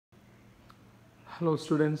Hello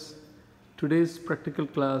students, today's practical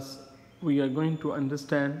class we are going to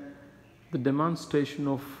understand the demonstration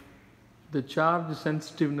of the charge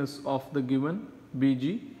sensitiveness of the given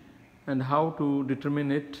BG and how to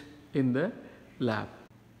determine it in the lab.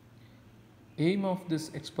 Aim of this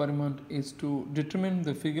experiment is to determine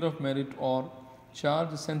the figure of merit or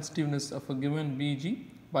charge sensitiveness of a given BG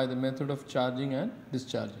by the method of charging and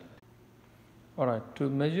discharging. Alright, to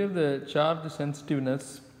measure the charge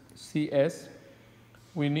sensitiveness CS,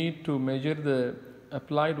 we need to measure the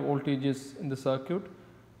applied voltages in the circuit,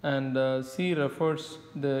 and C refers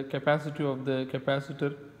the capacity of the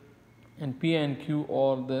capacitor, and P and Q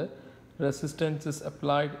are the resistances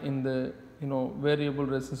applied in the variable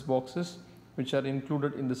resistance boxes which are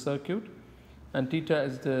included in the circuit, and theta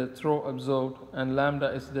is the throw observed, and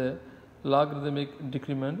lambda is the logarithmic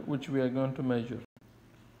decrement which we are going to measure.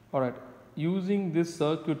 Alright, using this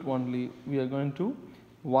circuit only we are going to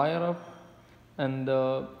wire up, and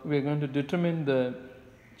we are going to determine the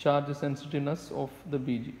charge sensitiveness of the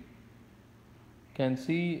BG. You can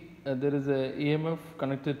see there is a EMF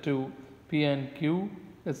connected to P and Q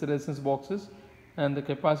as the resistance boxes, and the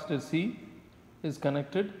capacitor C is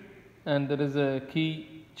connected, and there is a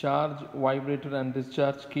key charge vibrator and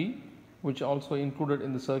discharge key which also included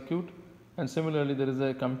in the circuit, and similarly there is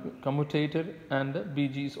a commutator and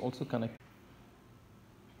BG is also connected.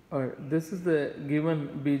 Alright, this is the given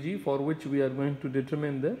BG for which we are going to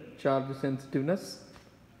determine the charge sensitiveness,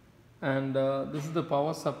 and this is the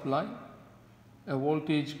power supply. A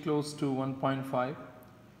voltage close to 1.5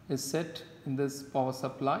 is set in this power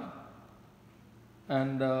supply,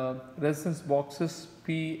 and resistance boxes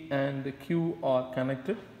P and Q are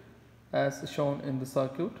connected as shown in the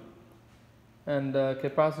circuit, and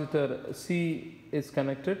capacitor C is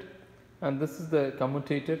connected, and this is the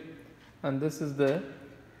commutator, and this is the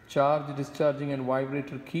charge, discharging and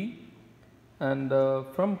vibrator key, and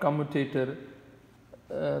from commutator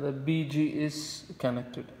the BG is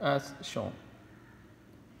connected as shown.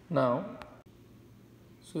 Now,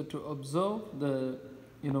 so to observe the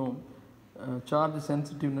charge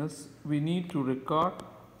sensitiveness, we need to record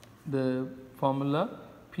the formula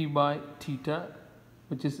P by theta,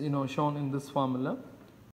 which is shown in this formula.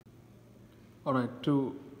 Alright,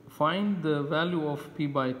 to find the value of P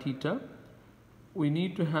by theta, we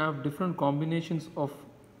need to have different combinations of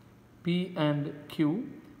P and Q,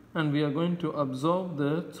 and we are going to observe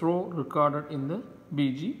the throw recorded in the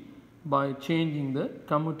BG by changing the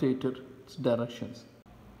commutator's directions.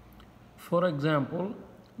 For example,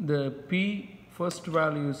 the P first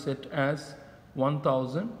value is set as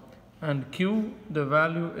 1000, and Q the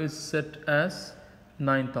value is set as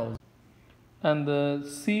 9000, and the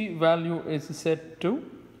C value is set to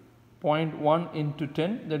 0.1 into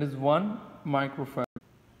 10, that is 1 microfarad.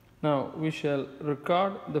 Now we shall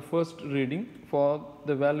record the first reading for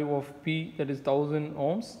the value of P, that is 1000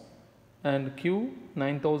 ohms, and Q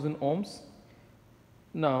 9000 ohms.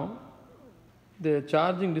 Now the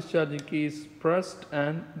charging discharging key is pressed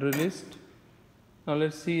and released. Now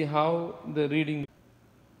let's see how the reading.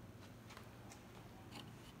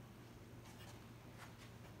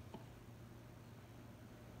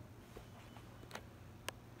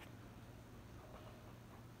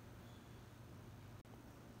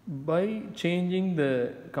 By changing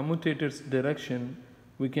the commutator's direction,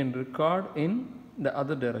 we can record in the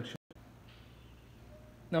other direction.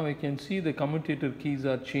 Now we can see the commutator keys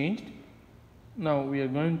are changed. Now we are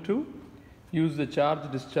going to use the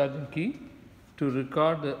charge discharging key to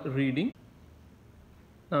record the reading.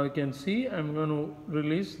 Now you can see I am going to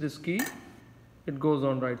release this key, it goes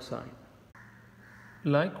on right side.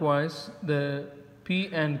 Likewise, the P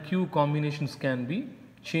and Q combinations can be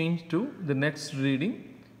changed to the next reading.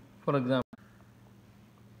 For example,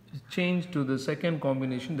 change to the second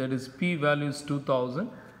combination, that is P value is 2000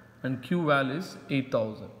 and Q value is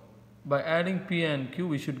 8000. By adding P and Q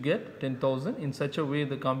we should get 10,000. In such a way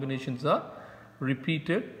the combinations are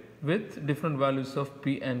repeated with different values of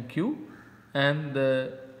P and Q, and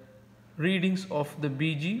the readings of the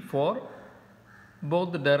BG for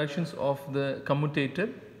both the directions of the commutator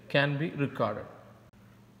can be recorded.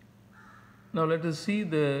 Now let us see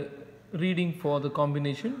the reading for the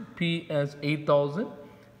combination P as 8000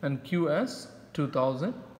 and Q as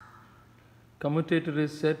 2000. Commutator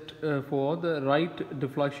is set for the right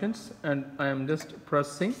deflections, and I am just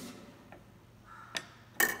pressing.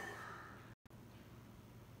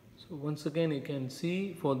 So once again you can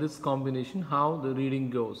see for this combination how the reading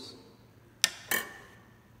goes.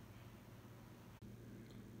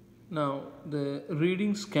 Now the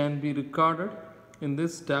readings can be recorded in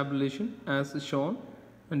this tabulation as shown,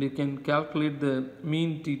 and you can calculate the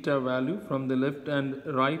mean theta value from the left and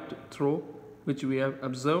right throw which we have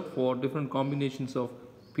observed for different combinations of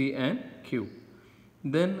P and Q.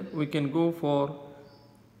 Then we can go for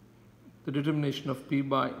the determination of P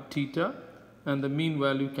by theta, and the mean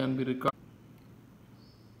value can be recorded.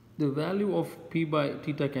 The value of P by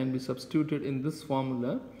theta can be substituted in this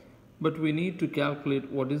formula, but we need to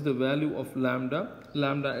calculate what is the value of lambda.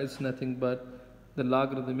 Lambda is nothing but the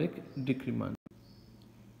logarithmic decrement.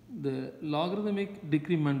 The logarithmic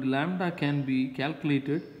decrement lambda can be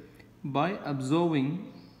calculated by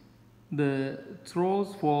observing the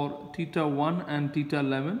throws for theta 1 and theta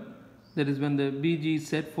 11. That is, when the BG is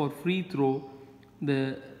set for free throw,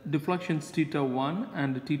 the deflections theta 1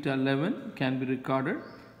 and theta 11 can be recorded.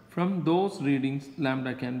 From those readings,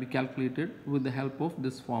 lambda can be calculated with the help of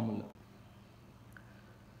this formula.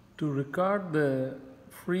 To record the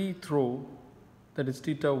free throw, that is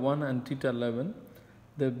theta 1 and theta 11,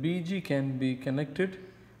 the BG can be connected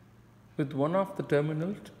with one of the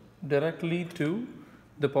terminals directly to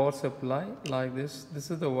the power supply like this.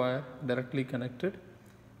 This is the wire directly connected,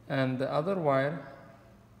 and the other wire,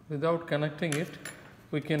 without connecting it,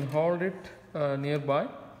 we can hold it nearby,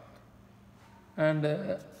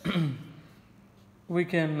 and we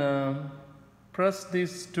can press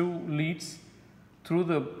these two leads through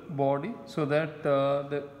the body so that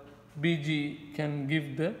the BG can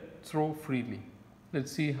give the throw freely.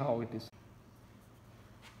 Let's see how it is.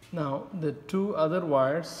 Now the two other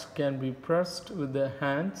wires can be pressed with the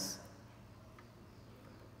hands.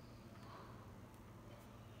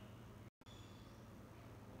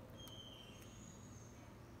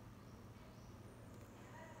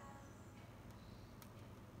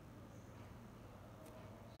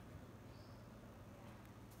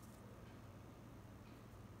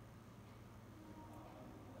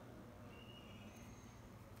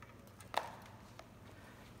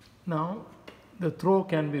 Now the throw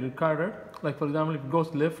can be recorded. Like for example, if it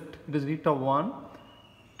goes left, it is theta 1,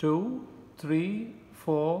 2, 3,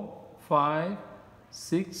 4, 5,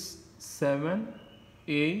 6, 7,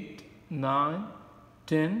 8, 9,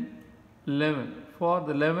 10, 11. For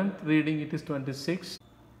the 11th reading, it is 26.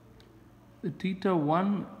 The theta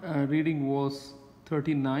 1 reading was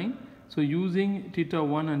 39. So using theta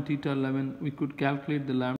 1 and theta 11, we could calculate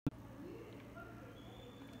the lambda.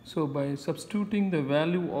 So by substituting the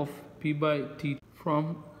value of P by theta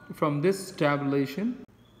from this tabulation,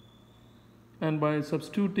 and by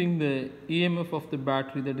substituting the EMF of the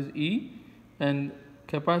battery, that is E, and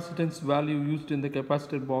capacitance value used in the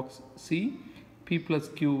capacitor box C, P plus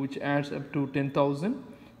Q, which adds up to 10,000,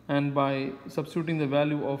 and by substituting the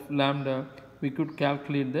value of lambda, we could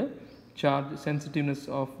calculate the charge sensitiveness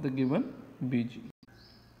of the given BG.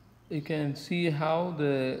 You can see how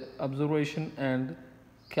the observation and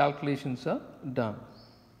calculations are done.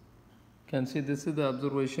 You can see this is the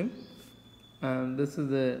observation and this is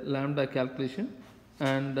the lambda calculation,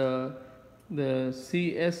 and the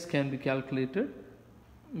CS can be calculated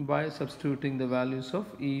by substituting the values of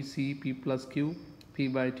E, C, P plus Q, P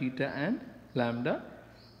by theta and lambda.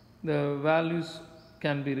 The values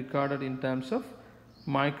can be recorded in terms of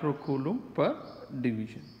microcoulomb per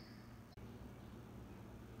division.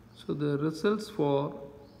 So the results for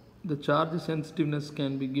the charge sensitiveness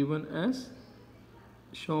can be given as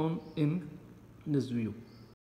shown in this view.